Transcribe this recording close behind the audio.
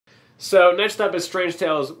So next up is Strange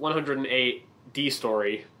Tales 108 D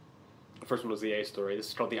story. The first one was the A story. This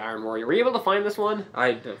is called the Iron Warrior. Were you able to find this one?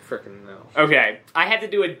 I don't frickin' know. Okay. I had to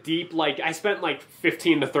do a deep, I spent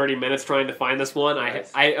 15 to 30 minutes trying to find this one.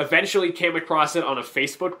 Nice. I eventually came across it on a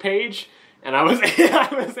Facebook page, and I was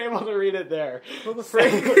I was able to read it there. What the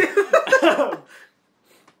frick?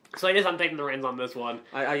 So I guess I'm taking the reins on this one.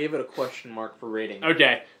 I gave it a question mark for rating.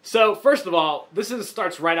 Okay, so first of all,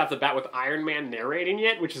 starts right off the bat with Iron Man narrating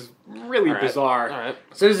it, which is really bizarre. All right.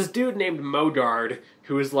 So there's this dude named Modard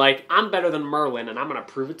who is like, I'm better than Merlin, and I'm going to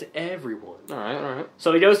prove it to everyone. All right.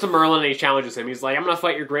 So he goes to Merlin and he challenges him. He's like, I'm going to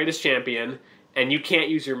fight your greatest champion, and you can't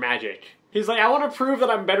use your magic. He's like, I want to prove that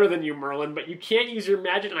I'm better tand you, Merlin, but you can't use your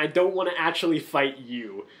magic, and I don't want to actually fight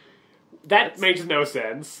you. That makes no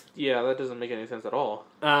sense. Yeah, that doesn't make any sense at all.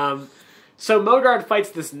 So Modard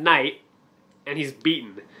fights this knight, and he's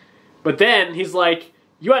beaten. But then he's like,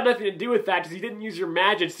 you had nothing to do with that because you didn't use your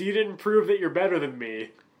magic, so you didn't prove that you're better than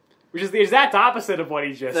me. Which is the exact opposite of what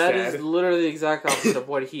he just said. That is literally the exact opposite of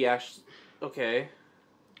what he actually... Okay.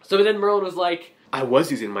 So then Merlin was like, I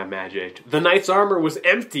was using my magic. The knight's armor was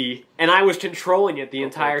empty, and I was controlling it the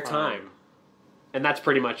entire time. And that's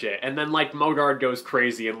pretty much it. And then, Modard goes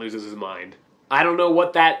crazy and loses his mind. I don't know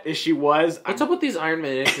what that issue was. What's up with these Iron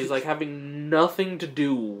Man issues, having nothing to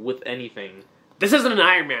do with anything? This isn't an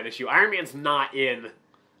Iron Man issue. Iron Man's not in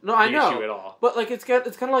No, I the know. issue at all. But, it's kind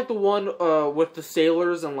of like the one with the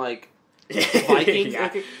sailors and, Vikings.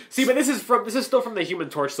 Yeah. See, but this is still from the Human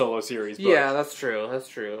Torch solo series. But yeah, that's true.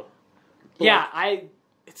 But yeah,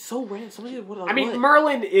 it's so random.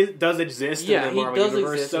 Merlin does exist in the Marvel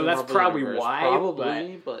Universe, so that's probably why.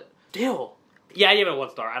 Probably, but still. Yeah, I gave it a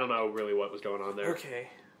 1 star. I don't know really what was going on there. Okay.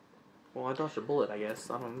 Well, I dodged a bullet, I guess.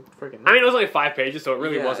 I don't freaking know. I mean, it was only 5 pages, so it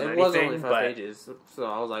really wasn't anything. It was only 5 pages, so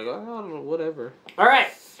I was like, oh, I don't know, whatever.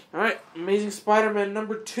 Alright, Amazing Spider-Man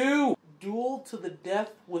 #2. Duel to the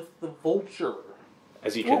death with the Vulture.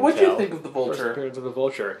 As you can What tell. do you think of the Vulture? First appearance of the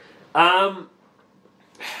Vulture.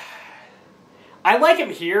 I like him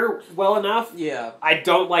here well enough. Yeah. I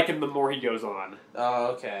don't like him the more he goes on. Oh,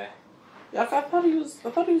 okay. Yeah, I thought he was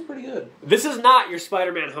pretty good. This is not your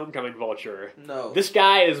Spider-Man Homecoming Vulture. No. This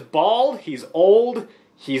guy is bald, he's old,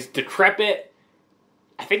 he's decrepit.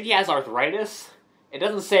 I think he has arthritis. It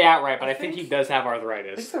doesn't say outright, but I think he does have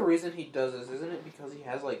arthritis. I think the reason he does this, isn't it because he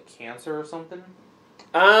has, cancer or something?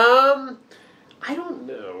 I don't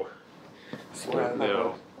know. I don't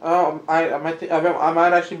know. I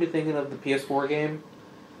might actually be thinking of the PS4 game,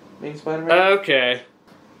 being Spider-Man. Okay.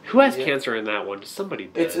 Who has cancer in that one? Somebody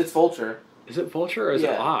does. It's Vulture. Is it Vulture or is it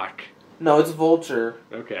Ock? No, it's Vulture.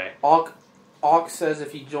 Okay. Ock says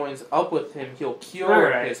if he joins up with him, he'll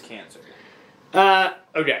cure his cancer.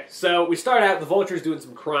 Okay, so we start out, the Vulture's doing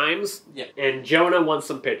some crimes, and Jonah wants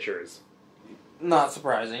some pictures. Not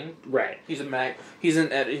surprising. Right. He's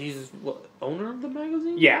what, owner of the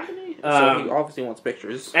magazine? Yeah. So he obviously wants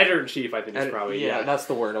pictures. Editor-in-chief, I think, is probably, yeah. That's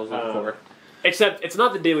the word I was looking for. Except, it's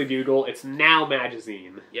not the Daily Bugle, it's Now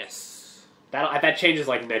Magazine. Yes. That changes,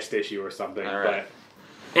 next issue or something. All right.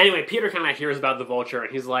 But anyway, Peter kind of hears about the Vulture,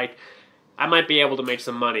 and he's like, I might be able to make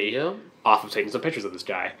some money off of taking some pictures of this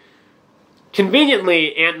guy.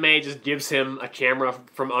 Conveniently, Aunt May just gives him a camera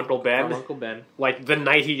from Uncle Ben.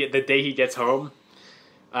 The day he gets home.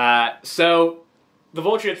 So, the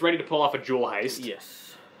Vulture gets ready to pull off a jewel heist.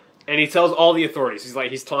 Yes. And he tells all the authorities.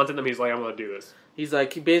 He's taunting them. He's like, I'm going to do this. He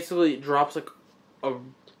basically drops, a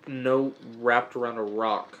note wrapped around a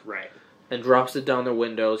rock. Right. And drops it down their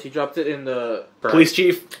windows. He dropped it in the... Police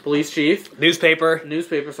chief. Newspaper,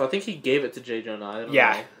 so I think he gave it to J. Jonah. I don't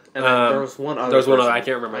know. And then there was one other. I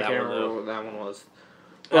can't remember what that one was.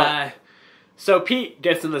 So Pete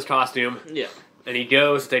gets in this costume. Yeah. And he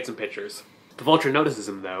goes to take some pictures. The Vulture notices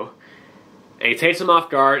him, though. And he takes him off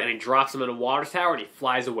guard, and he drops him in a water tower, and he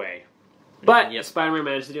flies away. But Spider-Man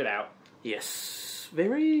managed to get out. Yes.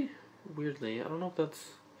 Very weirdly. I don't know if that's...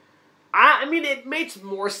 I mean, it makes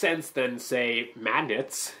more sense than, say,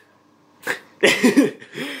 magnets.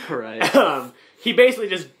 Right. He basically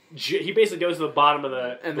goes to the bottom of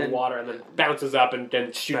the water and then bounces up and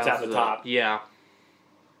then shoots out the top. Yeah.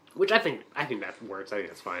 Which I think that works. I think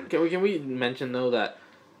that's fine. Can we mention, though, that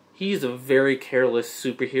he's a very careless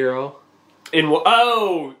superhero?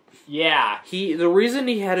 Yeah. The reason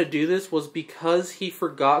he had to do this was because he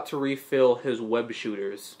forgot to refill his web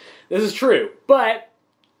shooters. This is true, but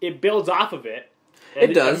it builds off of it.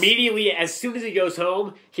 And it does. Immediately, as soon as he goes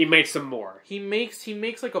home, he makes some more. He makes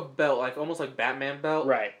a belt, almost like Batman belt.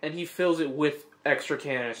 Right. And he fills it with extra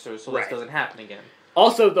canisters so this doesn't happen again.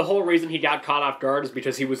 Also, the whole reason he got caught off guard is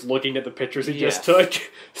because he was looking at the pictures he just took.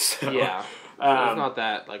 So, yeah. It's not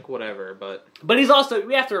that, like, whatever, but... But he's also...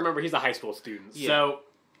 We have to remember he's a high school student, yeah. so...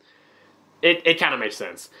 It kind of makes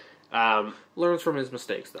sense. Learns from his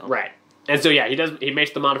mistakes, though. Right. And so, yeah, he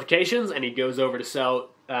makes the modifications, and he goes over to sell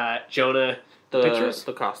Jonah the pictures.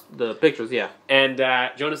 The pictures, yeah. And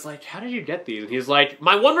Jonah's like, how did you get these? And he's like,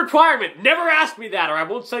 my one requirement, never ask me that, or I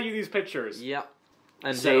won't sell you these pictures. Yep.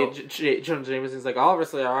 And So- Jonah Jameson's like,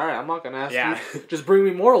 obviously, alright, I'm not going to ask Yeah. you. Just bring me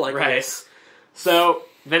more like Right. this. So,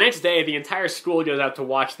 the next day, the entire school goes out to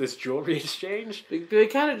watch this jewelry exchange. They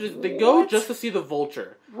kind of just... They go just to see the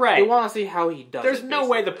Vulture. Right. They want to see how he does There's it, no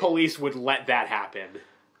way the basically. police would let that happen.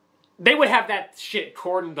 They would have that shit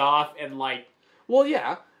cordoned off and, like... Well,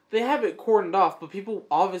 yeah. They have it cordoned off, but people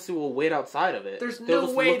obviously will wait outside of it. There's They'll no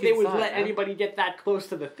just way look they would inside, let man. anybody get that close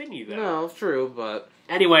to the thingy, though. No, it's true, but...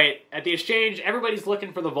 Anyway, at the exchange, everybody's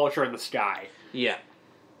looking for the Vulture in the sky. Yeah.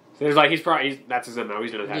 So there's like, that's his MO,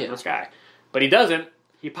 he's gonna attack in the sky. But he doesn't.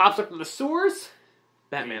 He pops up in the sewers.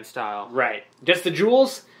 Batman style. Right. Gets the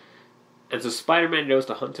jewels. And so Spider-Man goes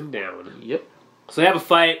to hunt him down. Yep. So they have a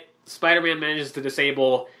fight. Spider-Man manages to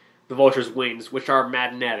disable the Vulture's wings, which are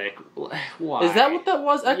magnetic. Why? Is that what that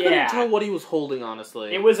was? I Yeah. couldn't tell what he was holding,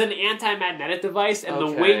 honestly. It was an anti-magnetic device, and the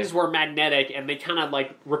Okay. wings were magnetic, and they kind of,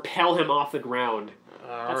 like, repel him off the ground.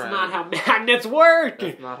 That's not how magnets work!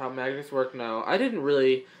 That's not how magnets work, no. I didn't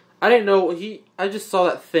know, I just saw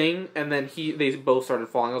that thing, and then they both started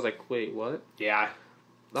falling. I was like, wait, what? Yeah.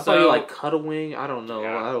 That's how you, like, cut a wing? I don't know.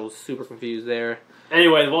 Yeah. I was super confused there.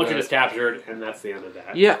 Anyway, the Vulture is captured, and that's the end of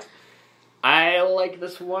that. Yeah. I like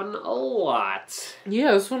this one a lot.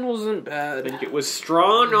 Yeah, this one wasn't I bad. think it was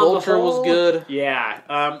strong on Vulture the whole. was good.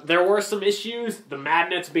 Yeah. There were some issues, the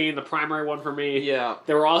magnets being the primary one for me. Yeah.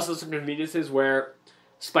 There were also some conveniences where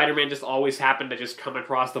Spider-Man just always happened to just come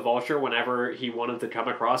across the Vulture whenever he wanted to come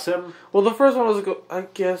across him. Well, the first one was, I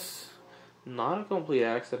guess, not a complete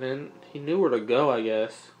accident. He knew where to go, I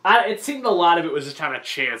guess. It seemed a lot of it was just kind of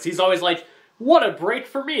chance. He's always like, what a break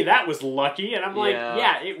for me, that was lucky. And I'm like,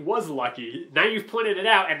 yeah, it was lucky. Now you've pointed it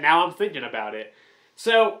out, and now I'm thinking about it.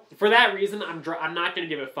 So, for that reason, I'm not going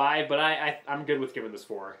to give it 5, but I'm good with giving this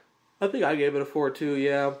 4. I think I gave it a 4 too,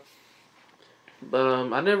 yeah.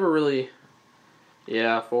 But I never really...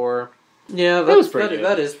 Yeah, 4. Yeah, was pretty good.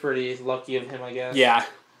 That is pretty lucky of him, I guess. Yeah.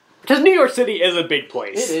 Because New York City is a big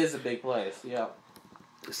place. It is a big place, yeah.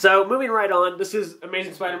 So, moving right on, this is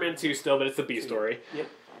Amazing Spider-Man 2 still, but it's the B story. Yep.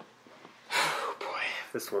 Oh boy,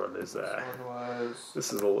 this one is,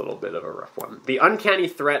 this is a little bit of a rough one. The Uncanny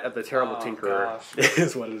Threat of the Terrible Tinkerer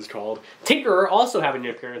is what it is called. Tinkerer also having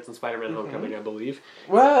an appearance in Spider-Man Homecoming, I believe.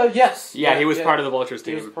 Well, yes. Yeah, he was part of the Vulture's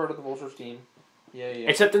He team. was part of the Vulture's team. Yeah.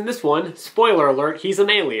 Except in this one, spoiler alert, he's an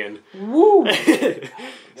alien. Woo!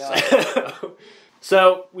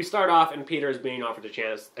 So, we start off and Peter is being offered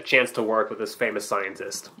a chance to work with this famous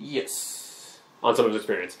scientist. Yes. On some of his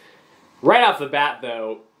experience. Right off the bat,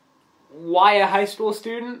 though, why a high school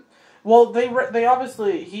student? Well, they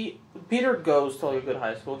obviously, Peter goes to a good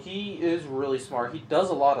high school. He is really smart. He does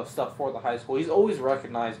a lot of stuff for the high school. He's always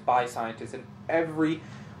recognized by scientists, and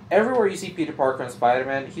everywhere you see Peter Parker and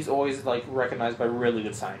Spider-Man, he's always, like, recognized by really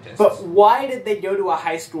good scientists. But why did they go to a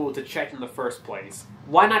high school to check in the first place?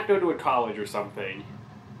 Why not go to a college or something?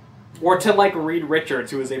 Or to, like, Reed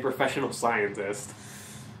Richards, who is a professional scientist?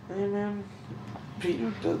 Hey, man,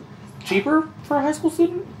 cheaper for a high school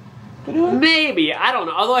student to do it? Maybe, I don't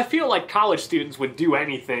know. Although I feel like college students would do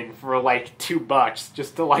anything for, like, $2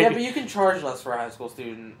 just to, like... Yeah, but you can charge less for a high school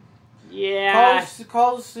student. Yeah.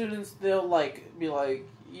 College students, they'll, like, be like,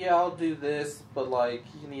 yeah, I'll do this, but, like,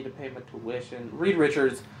 you need to pay my tuition. Reed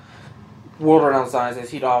Richards, world-renowned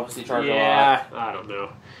scientist, he'd obviously charge a lot. Yeah, I don't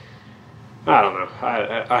know.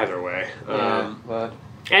 Either way. Yeah, but...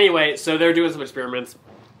 Anyway, so they're doing some experiments.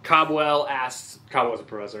 Cobwell's a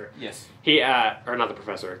professor. Yes. Or not the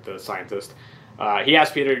professor, the scientist. He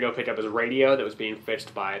asked Peter to go pick up his radio that was being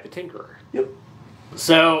fixed by the Tinkerer. Yep.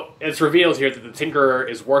 So, it's revealed here that the Tinkerer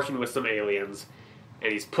is working with some aliens,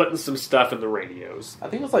 and he's putting some stuff in the radios. I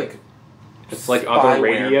think it was like... It's like other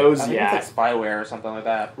radios? I think Yeah. it's like spyware or something like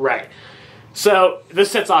that. Right. So, this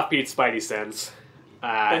sets off Pete's Spidey sense.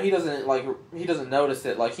 But he doesn't notice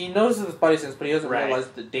it. Like, he notices the Spidey sense, but he doesn't Right. realize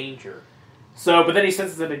the danger. So, but then he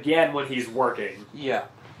senses it again when he's working. Yeah.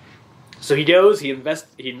 So he goes, he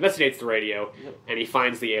investigates the radio, Yep. and he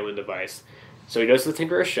finds the alien device. So he goes to the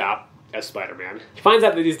Tinkerer's shop as Spider-Man. He finds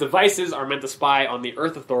out that these devices are meant to spy on the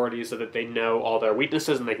Earth authorities so that they know all their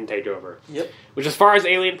weaknesses and they can take over. Yep. Which, as far as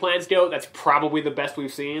alien plans go, that's probably the best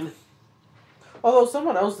we've seen. Although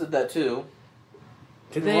someone else did that too.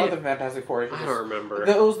 Did One they? of the Fantastic Four. I don't remember.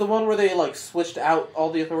 It was the one where they, like, switched out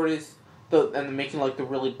all the authorities and making, like, the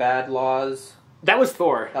really bad laws. That was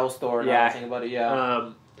Thor. That was Thor. Yeah. Now I think about it.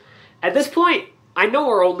 Yeah. At this point, I know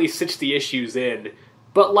we're only 60 issues in,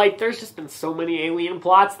 but like, there's just been so many alien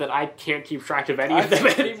plots that I can't keep track of any of them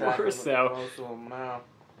anymore.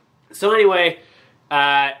 So anyway,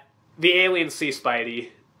 the aliens see Spidey,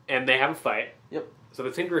 and they have a fight. Yep. So the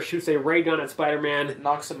Tinkerer shoots a ray gun at Spider-Man.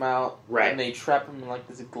 Knocks him out. Right. And they trap him in like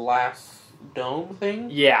this glass dome thing.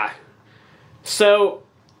 Yeah. So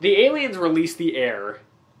the aliens release the air.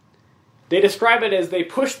 They describe it as they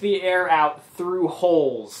push the air out through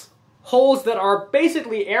holes. Holes that are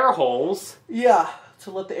basically air holes. Yeah,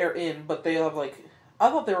 to let the air in, but they have like... I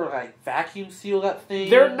thought they were like vacuum seal that thing.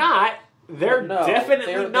 They're not. They're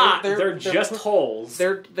definitely not. They're just holes.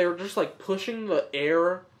 They're just like pushing the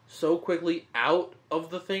air so quickly out of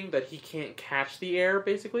the thing that he can't catch the air,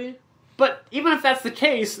 basically. But even if that's the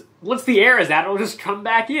case, once the air is out, it'll just come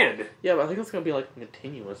back in. Yeah, but I think it's gonna be like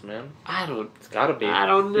continuous, man. It's gotta be. I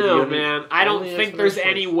don't know, man. I don't think there's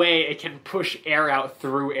any way it can push air out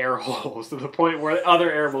through air holes to the point where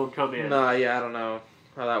other air won't come in. Nah, yeah, I don't know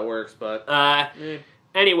how that works, but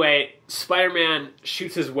anyway, Spider-Man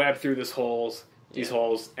shoots his web through these holes,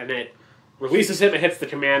 and it releases him. It hits the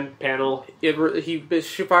command panel. He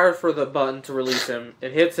fires for the button to release him.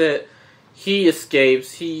 It hits it. He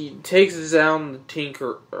escapes. He takes down the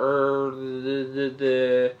Tinkerer.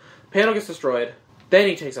 The panel gets destroyed. Then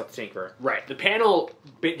he takes out the Tinkerer. Right. The panel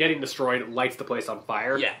getting destroyed lights the place on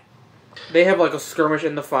fire. Yeah. They have like a skirmish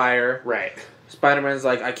in the fire. Right. Spider-Man's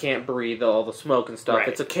like, I can't breathe all the smoke and stuff. Right.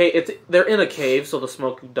 It's a cave. They're in a cave, so the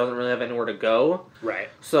smoke doesn't really have anywhere to go. Right.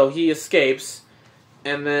 So he escapes,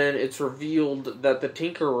 and then it's revealed that the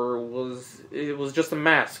Tinkerer was just a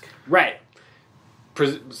mask. Right.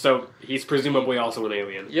 So he's presumably also an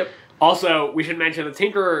alien. Yep. Also, we should mention the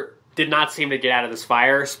Tinkerer did not seem to get out of this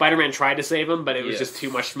fire. Spider-Man tried to save him, but it was just too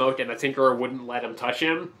much smoke, and the Tinkerer wouldn't let him touch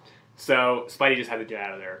him. So Spidey just had to get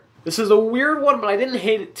out of there. This is a weird one, but I didn't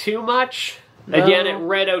hate it too much. No. Again, it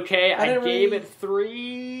read okay. I gave it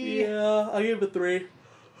 3. Yeah, I gave it 3.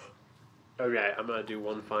 Okay, I'm gonna do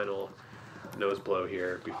one final nose blow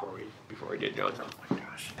here before we get going. Oh my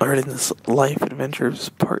gosh. Arden's Life Adventures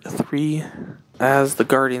Part 3. As the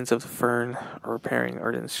Guardians of the Fern are repairing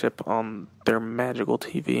Arden's ship on their magical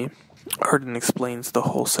TV, Arden explains the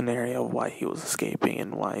whole scenario of why he was escaping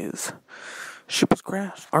and why his ship was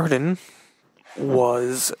crashed. Arden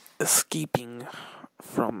was escaping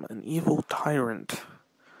from an evil tyrant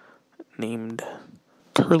named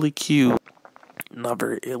Curly Q. Not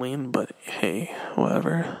very alien, but hey,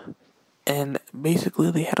 whatever. And basically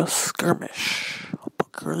they had a skirmish,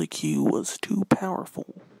 but Curly Q was too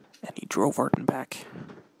powerful, and he drove Arden back.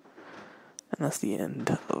 And that's the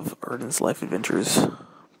end of Arden's Life Adventures,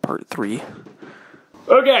 Part 3.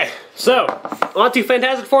 Okay, so, on to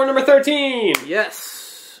Fantastic Four number 13!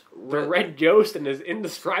 Yes! The Red Ghost and his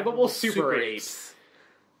indescribable Super Apes.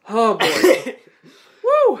 Oh boy.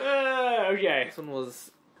 Woo! Okay. This one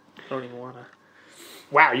was... I don't even wanna...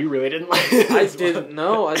 Wow, you really didn't like this I didn't.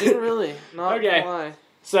 No, I didn't really. Not gonna lie.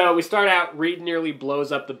 So we start out, Reed nearly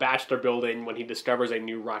blows up the Bachelor building when he discovers a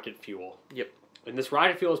new rocket fuel. Yep. And this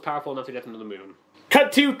rocket fuel is powerful enough to get them to the moon.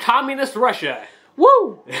 Cut to Communist Russia.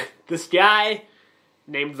 Woo! This guy,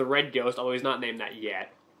 named the Red Ghost, although he's not named that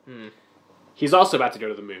yet, he's also about to go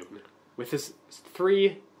to the moon with his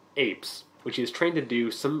 3 apes, which he is trained to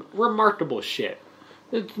do some remarkable shit.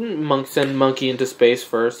 Send monkey into space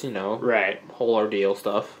first, you know. Right. Whole ordeal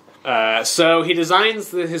stuff. So he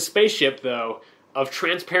designs his spaceship, though, of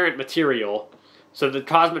transparent material so the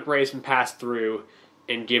cosmic rays can pass through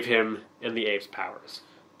and give him and the apes powers.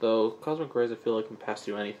 Though cosmic rays, I feel like, can pass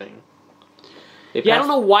through anything. I don't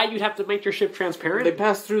know why you'd have to make your ship transparent. They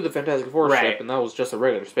passed through the Fantastic Four ship, and that was just a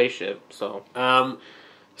regular spaceship, so...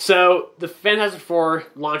 So the Fantastic Four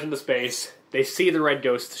launch into space. They see the Red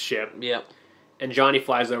Ghost ship. Yep. And Johnny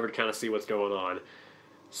flies over to kind of see what's going on.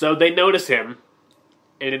 So they notice him,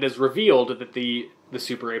 and it is revealed that the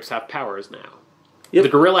Super Apes have powers now. Yep. The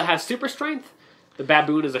gorilla has super strength. The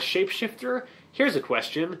baboon is a shapeshifter. Here's a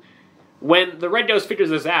question. When the Red Ghost figures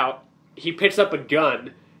this out, he picks up a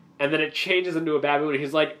gun, and then it changes into a baboon, and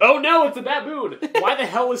he's like, oh no, it's a baboon! Why the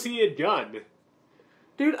hell is he a gun?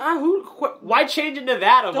 Dude, why change into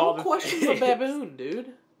that of all the Don't question the baboon,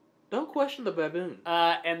 dude. Don't question the baboon.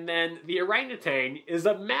 And then the orangutan is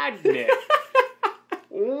a magnet.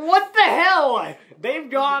 What the hell? They've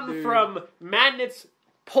gone from magnets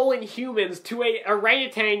pulling humans to a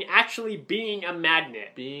orangutan actually being a magnet.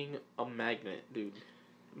 Being a magnet, dude.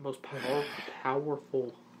 Most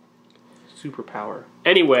powerful superpower.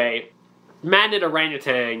 Anyway, magnet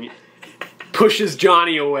orangutan pushes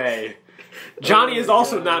Johnny away. Johnny is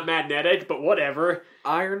also not magnetic, but whatever.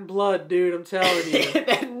 Iron blood, dude, I'm telling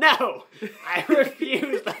you. No! I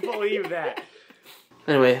refuse to believe that.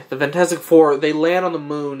 Anyway, the Fantastic Four, they land on the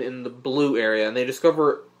moon in the blue area, and they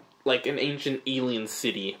discover, like, an ancient alien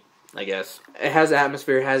city, I guess. It has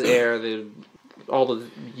atmosphere, it has air, all the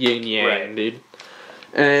yin-yang, Right. dude.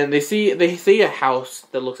 And they see a house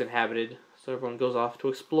that looks inhabited, so everyone goes off to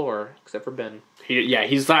explore, except for Ben.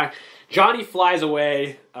 He's Johnny flies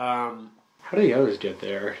away. How do the others get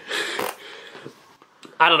there?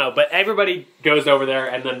 I don't know, but everybody goes over there,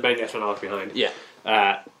 and then Ben gets run off behind. Yeah.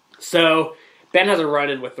 So Ben has a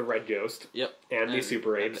run-in with the Red Ghost. Yep. And the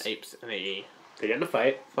Super Apes. And the apes. And they get in a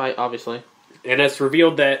fight. fight, obviously. And it's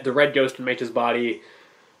revealed that the Red Ghost can make his body...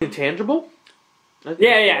 Intangible?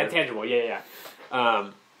 Yeah, intangible. Yeah.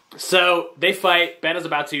 So they fight. Ben is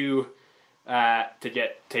about to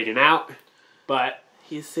get taken out, but...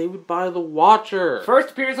 He's saved by the Watcher.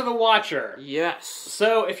 First appearance of the Watcher. Yes.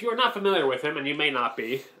 So, if you're not familiar with him, and you may not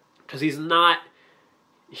be, because he's not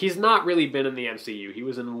really been in the MCU. He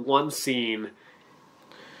was in one scene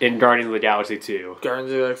in Guardians of the Galaxy 2.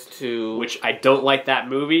 Guardians of the Galaxy 2. Which I don't like that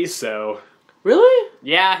movie, so... Really?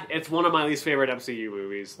 Yeah, it's one of my least favorite MCU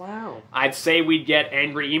movies. Wow. I'd say we'd get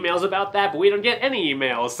angry emails about that, but we don't get any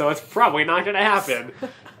emails, so it's probably not going to happen.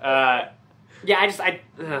 Yeah, I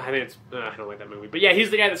don't like that movie. But yeah,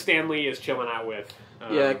 he's the guy that Stan Lee is chilling out with.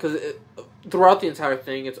 Yeah, because throughout the entire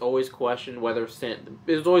thing, it's always questioned whether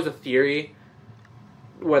there's always a theory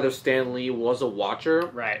whether Stan Lee was a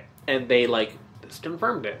Watcher. Right. And they, just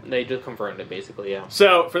confirmed it. They just confirmed it, basically, yeah.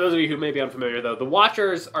 So, for those of you who may be unfamiliar, though, the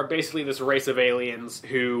Watchers are basically this race of aliens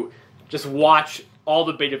who just watch all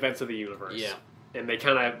the big events of the universe. Yeah. And they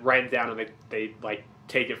kind of write it down and they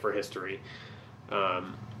take it for history.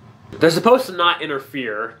 They're supposed to not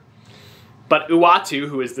interfere, but Uatu,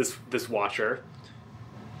 who is this Watcher,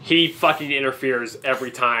 he fucking interferes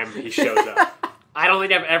every time he shows up. I don't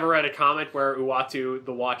think I've ever read a comic where Uatu,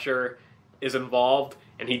 the Watcher, is involved,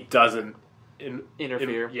 and he doesn't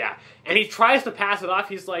interfere. Yeah. And he tries to pass it off.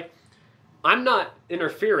 He's like, I'm not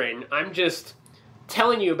interfering. I'm just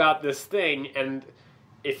telling you about this thing, and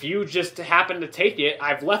if you just happen to take it,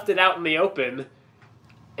 I've left it out in the open,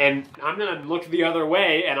 and I'm going to look the other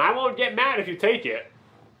way, and I won't get mad if you take it.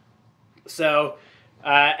 So,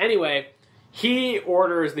 anyway, he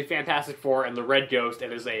orders the Fantastic Four and the Red Ghost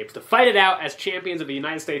and his apes to fight it out as champions of the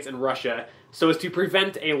United States and Russia so as to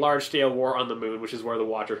prevent a large-scale war on the moon, which is where the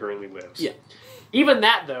Watcher currently lives. Yeah. Even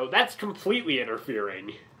that, though, that's completely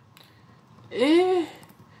interfering. Yeah,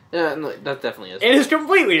 no, that definitely is. It is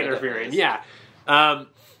completely interfering, yeah.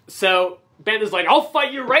 So Ben is like, I'll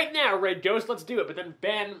fight you right now, Red Ghost, let's do it. But then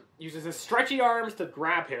Ben uses his stretchy arms to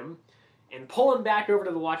grab him and pull him back over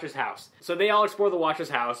to the Watcher's house. So they all explore the Watcher's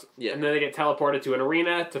house, and then they get teleported to an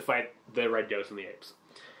arena to fight the Red Ghost and the apes.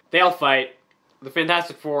 They all fight, the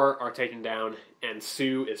Fantastic Four are taken down, and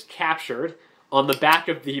Sue is captured on the back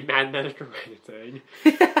of the magnetic orangutan.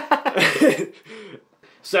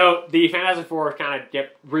 So the Fantastic Four kind of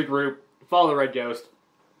regroup, follow the Red Ghost,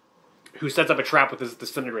 who sets up a trap with his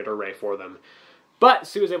disintegrator ray for them. But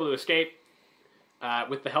Sue is able to escape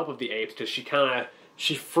with the help of the apes, because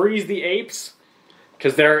she frees the apes,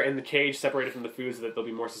 because they're in the cage separated from the food so that they'll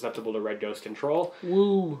be more susceptible to Red Ghost control.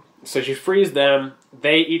 Woo. So she frees them,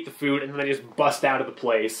 they eat the food, and then they just bust out of the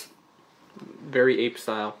place. Very ape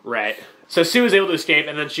style. Right. So Sue is able to escape,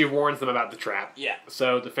 and then she warns them about the trap. Yeah.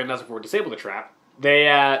 So the Fantastic Four disable the trap.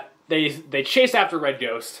 They chase after Red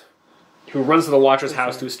Ghost, who runs to the Watcher's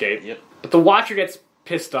house to escape. Yep. But the Watcher gets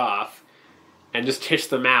pissed off and just kicks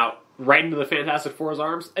them out right into the Fantastic Four's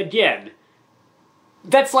arms again.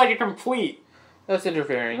 That's like a complete... That's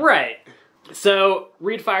interfering. Right. So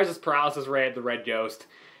Reed fires his paralysis ray at the Red Ghost,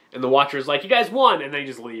 and the Watcher's like, you guys won, and then he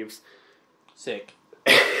just leaves. Sick.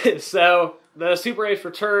 So the Super Apes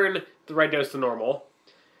return the Red Ghost to normal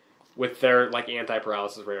with their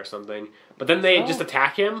anti-paralysis ray or something. But then they just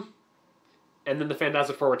attack him, and then the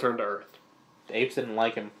Fantastic Four return to Earth. The apes didn't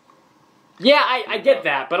like him. Yeah, I get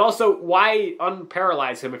that, but also, why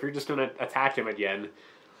unparalyze him if you're just going to attack him again?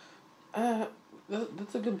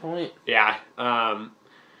 That's a good point. Yeah.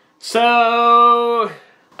 So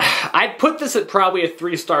I'd put this at probably a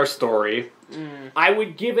 3-star story. I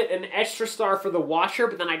would give it an extra star for the Watcher,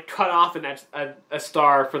 but then I'd cut off a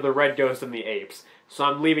star for the Red Ghost and the apes. So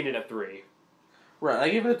I'm leaving it at 3. Right, I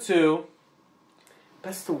give it a 2.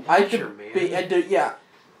 That's the Watcher, man.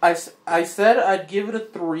 I said I'd give it a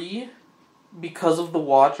 3 because of the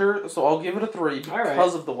Watcher, so I'll give it a 3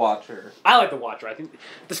 because of the Watcher. I like the Watcher. I think,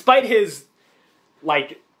 despite his,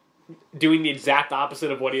 doing the exact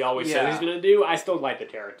opposite of what he always says he's going to do, I still like the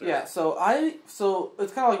character. Yeah, so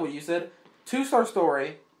it's kind of like what you said. 2-star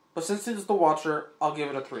story, But since it's The Watcher, I'll give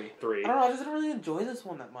it a 3. 3. I don't know, I just didn't really enjoy this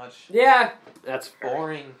one that much. Yeah, that's fair.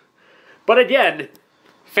 Boring. But again,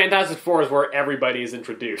 Fantastic Four is where everybody is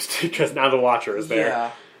introduced, because now The Watcher is there.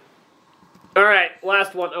 Yeah. Alright,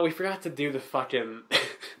 last one. Oh, we forgot to do the fucking...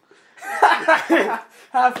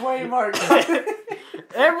 Halfway mark.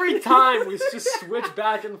 Every time we just switch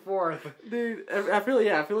back and forth. Dude, I feel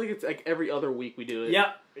like it's like every other week we do it.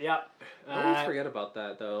 Yep. I always forget about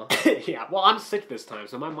that, though. Yeah, well, I'm sick this time,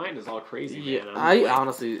 so my mind is all crazy, Yeah, man. I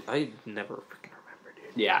never freaking remember,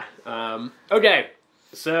 dude. Yeah. Okay,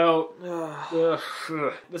 so...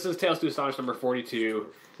 this is Tales to Astonish number 42.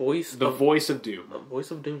 Voice of Doom. The Voice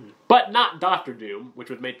of Doom. But not Dr. Doom, which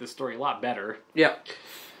would make this story a lot better. Yeah.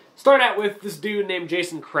 Start out with this dude named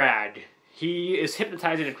Jason Cragg. He is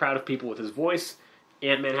hypnotizing a crowd of people with his voice.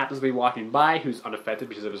 Ant-Man happens to be walking by, who's unaffected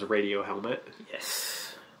because of his radio helmet.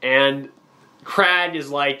 Yes. And Cragg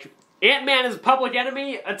is like, Ant-Man is a public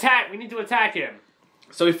enemy, attack, we need to attack him.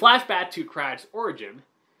 So we flash back to Cragg's origin.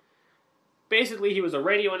 Basically, he was a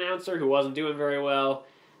radio announcer who wasn't doing very well,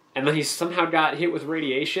 and then he somehow got hit with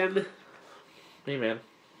radiation. Hey, man.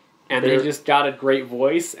 And then he just got a great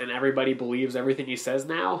voice, and everybody believes everything he says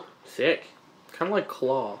now. Sick. Kind of like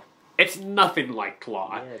Claw. It's nothing like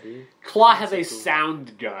Claw. Yeah, dude. Claw has a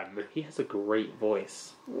sound gun. He has a great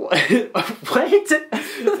voice. What?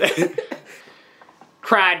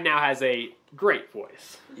 Cragg now has a great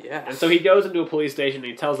voice. Yeah. And so he goes into a police station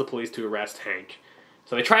and he tells the police to arrest Hank.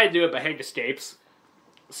 So they try to do it, but Hank escapes.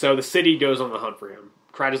 So the city goes on the hunt for him.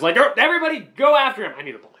 Cragg is like, oh, everybody go after him. I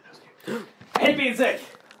need to bully those games. I hate being sick.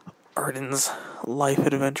 Arden's Life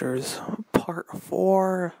Adventures Part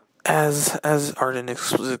 4. As Arden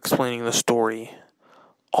was explaining the story,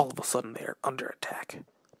 all of a sudden they are under attack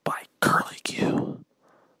by Curly Q.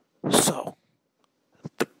 So,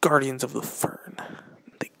 the Guardians of the Fern,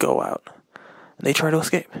 they go out and they try to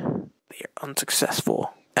escape. They are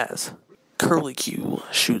unsuccessful as Curly Q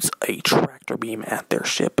shoots a tractor beam at their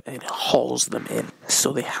ship and hauls them in.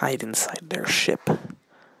 So they hide inside their ship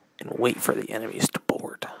and wait for the enemies to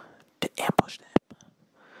board to ambush them.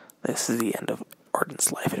 This is the end of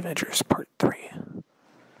Arden's Life Adventures Part 3.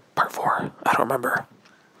 Part 4. I don't remember.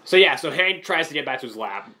 So Hank tries to get back to his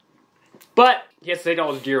lab. But he has to take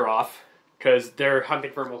all his gear off, because they're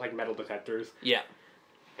hunting for him with, like, metal detectors. Yeah.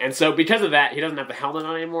 And so because of that, he doesn't have the helmet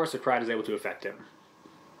on anymore, so Cragg is able to affect him.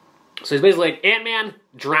 So he's basically like, Ant-Man,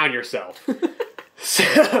 drown yourself.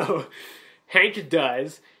 So Hank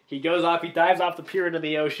does. He goes off, he dives off the pier into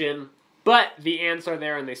the ocean, but the ants are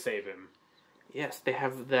there and they save him. Yes, they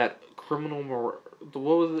have that criminal... What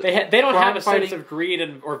was it? They don't have a sense of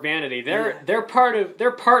greed or vanity. They're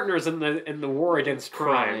partners in the war against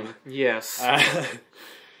crime. Yes.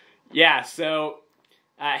 Yeah. So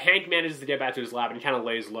Hank manages to get back to his lab and he kind of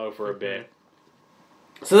lays low for a bit.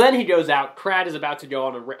 So then he goes out. Cragg is about to go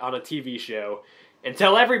on a TV show and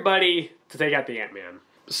tell everybody to take out the Ant-Man.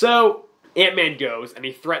 So Ant-Man goes and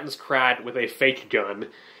he threatens Cragg with a fake gun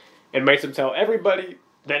and makes him tell everybody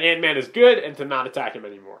that Ant-Man is good and to not attack him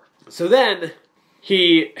anymore. So then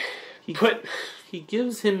he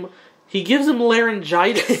gives him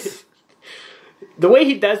laryngitis. The way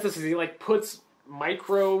he does this is he like puts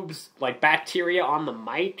microbes, like bacteria, on the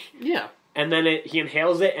mic. Yeah. And then he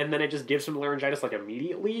inhales it, and then it just gives him laryngitis like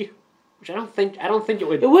immediately. Which I don't think it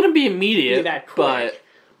would. It wouldn't be immediate, be that quick. But it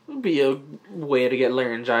would be a way to get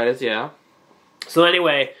laryngitis. Yeah. So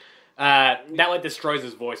anyway, that like destroys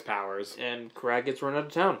his voice powers, and Cragg gets run out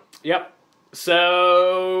of town. Yep.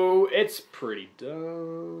 So it's pretty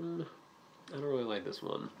dumb. I don't really like this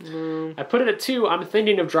one. I put it at 2. I'm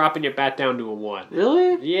thinking of dropping it back down to a 1.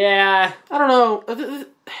 Really? Yeah. I don't know.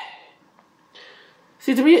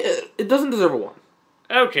 See, to me, it doesn't deserve a 1.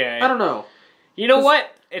 Okay. I don't know. You know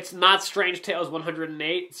what? It's not Strange Tales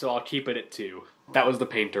 108, so I'll keep it at 2. That was the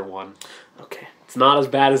Painter one. Okay. It's not as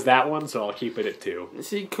bad as that one, so I'll keep it at 2.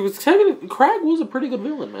 See, because Cragg was a pretty good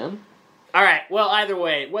villain, man. Alright, well, either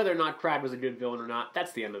way, whether or not Cragg was a good villain or not,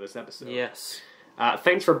 that's the end of this episode. Yes.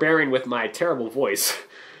 Thanks for bearing with my terrible voice.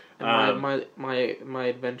 And my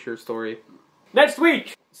adventure story. Next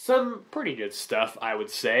week, some pretty good stuff, I would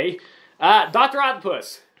say. Dr.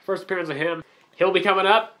 Octopus, first appearance of him. He'll be coming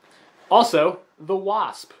up. Also, the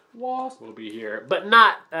Wasp will be here, but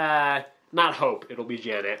not Hope. It'll be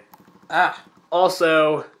Janet.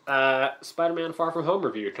 Also, Spider-Man Far From Home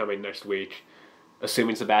review coming next week,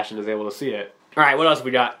 assuming Sebastian is able to see it. All right, what else have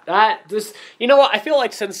we got? You know what? I feel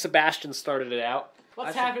like since Sebastian started it out,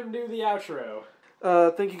 let's have him do the outro.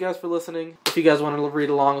 Thank you guys for listening. If you guys want to read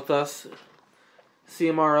along with us,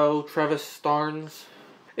 CMRO Travis Starnes.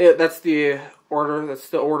 That's the order. That's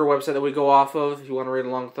the order website that we go off of. If you want to read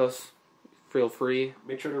along with us, feel free.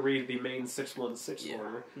 Make sure to read the main 616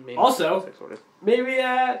 order. Main Also, 616 order. maybe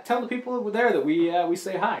tell the people over there that we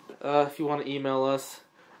say hi. If you want to email us,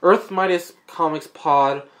 Earth Midas Comics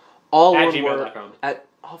Pod, all At one word. gmail.com.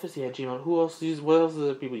 Obviously at Gmail. Who else uses? What else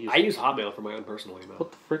do people use? I use Hotmail for my own personal email.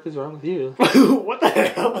 What the frick is wrong with you? What the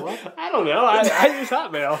hell? What? I don't know. I use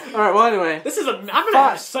Hotmail. All right. Well, anyway, I'm gonna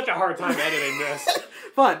have such a hard time editing this.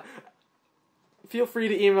 fun. Feel free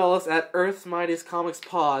to email us at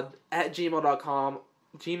earthsmightestcomicspod@gmail.com.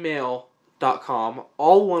 Gmail.com.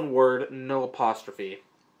 All one word, no apostrophe.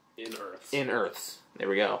 In Earths. In Earths. There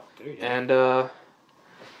we go. There you go. And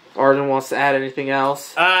Arden wants to add anything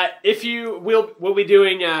else? We'll be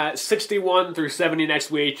doing 61 through 70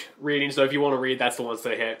 next week reading. So if you want to read, that's the ones to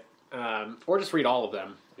hit, or just read all of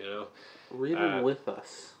them. You know, Read it with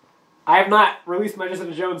us. I have not released my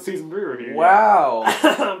Jessica Jones season 3 review. Wow.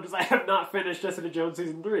 Because I have not finished Jessica Jones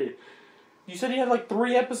season 3. You said you had like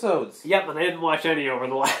 3 episodes. Yep, and I didn't watch any over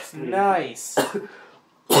the last week. Nice.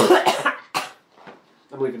 I'm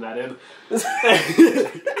leaving that in.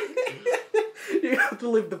 You have to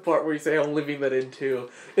leave the part where you say I'm leaving that in too.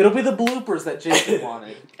 It'll be the bloopers that Jason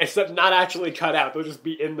wanted. Except not actually cut out. They'll just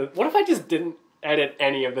be in the... What if I just didn't edit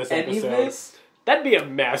any of this Any episode? of this? That'd be a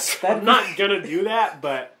mess. I'm not gonna do that,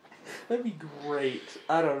 but... That'd be great.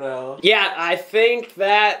 I don't know. Yeah, I think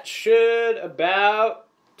that should about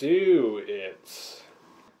do it.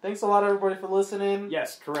 Thanks a lot, everybody, for listening.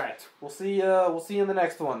 Yes, correct. We'll see you in the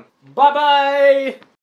next one. Bye-bye!